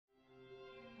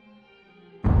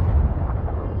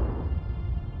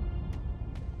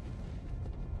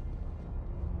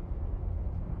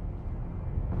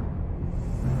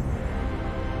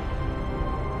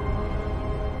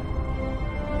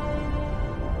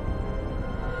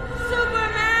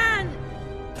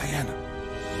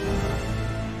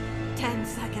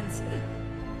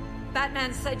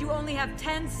Batman said you only have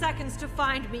 10 seconds to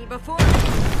find me before...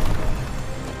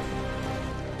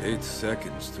 8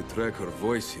 seconds to track her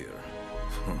voice here.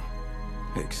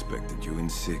 I expected you in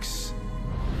 6.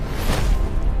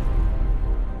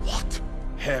 What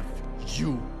have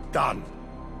you done?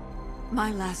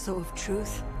 My lasso of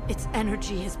truth, its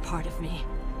energy is part of me.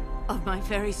 Of my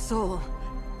very soul.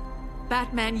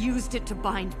 Batman used it to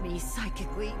bind me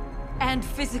psychically and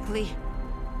physically.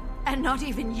 And not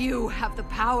even you have the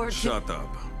power to— Shut up.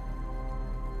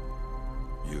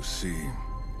 You see,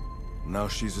 now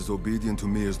she's as obedient to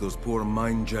me as those poor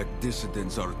mind-jacked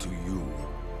dissidents are to you.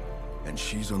 And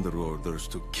she's under orders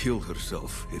to kill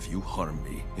herself if you harm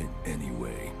me in any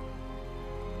way.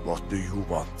 What do you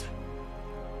want?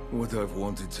 What I've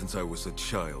wanted since I was a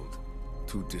child.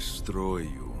 To destroy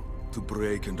you. To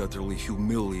break and utterly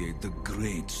humiliate the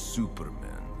great Superman.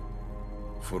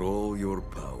 For all your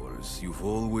powers, you've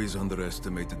always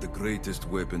underestimated the greatest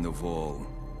weapon of all.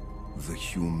 The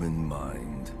human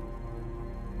mind.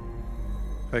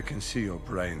 I can see your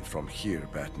brain from here,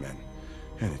 Batman.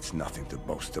 And it's nothing to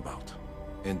boast about.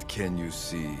 And can you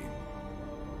see?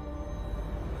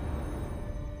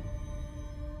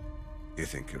 You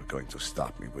think you're going to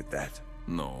stop me with that?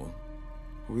 No.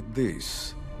 With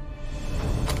this.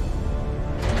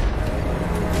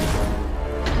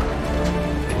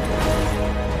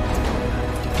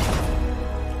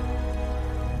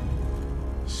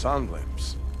 Sun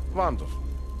lamps. Wonderful.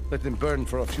 Let them burn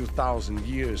for a few thousand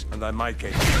years, and I might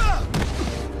get...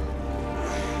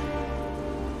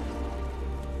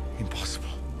 Impossible.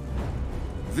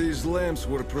 These lamps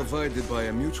were provided by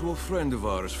a mutual friend of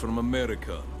ours from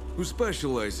America, who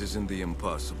specializes in the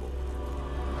impossible.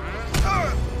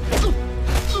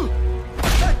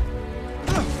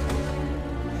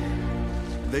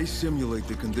 They simulate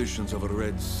the conditions of a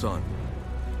red sun.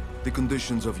 The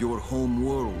conditions of your home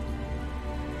world.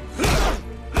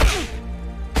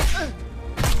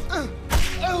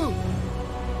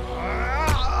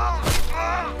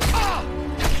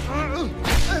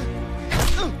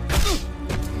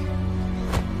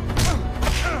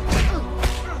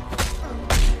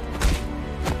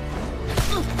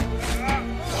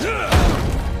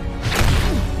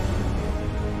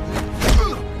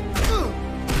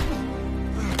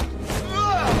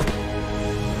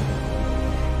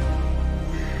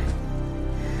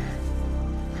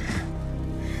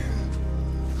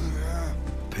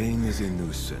 Pain is a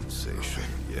new sensation,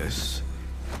 yes?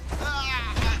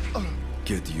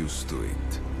 Get used to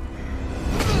it.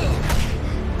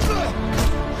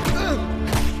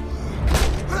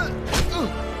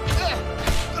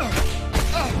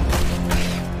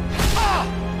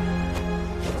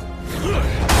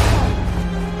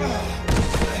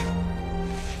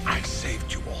 I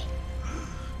saved you all.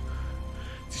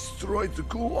 Destroyed the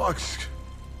gulags.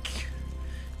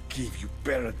 Gave you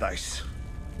paradise.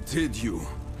 Did you?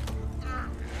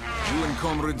 You and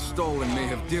Comrade Stalin may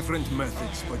have different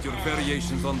methods, but your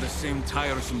variations on the same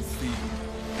tiresome theme.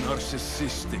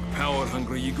 Narcissistic,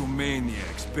 power-hungry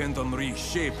egomaniacs bent on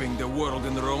reshaping the world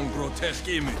in their own grotesque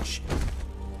image.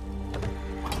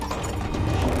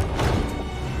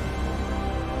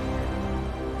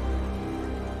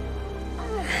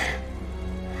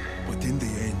 But in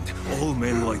the end, all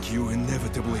men like you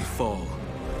inevitably fall.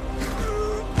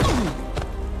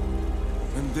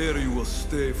 And there you will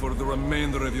stay for the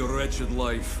remainder of your wretched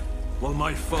life, while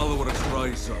my followers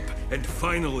rise up and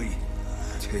finally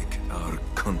take our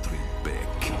country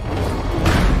back.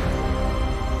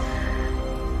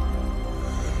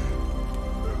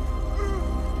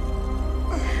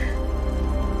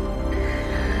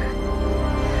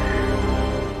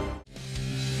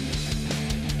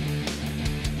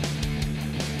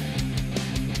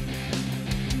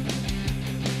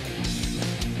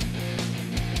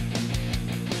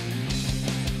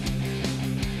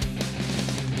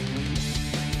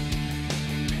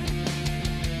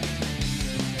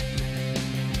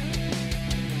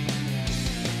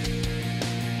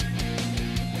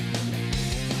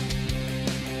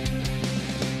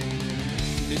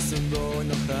 Nisam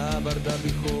dovoljno hrabar da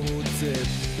bih ovu cep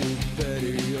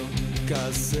uperio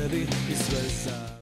ka sebi i sve za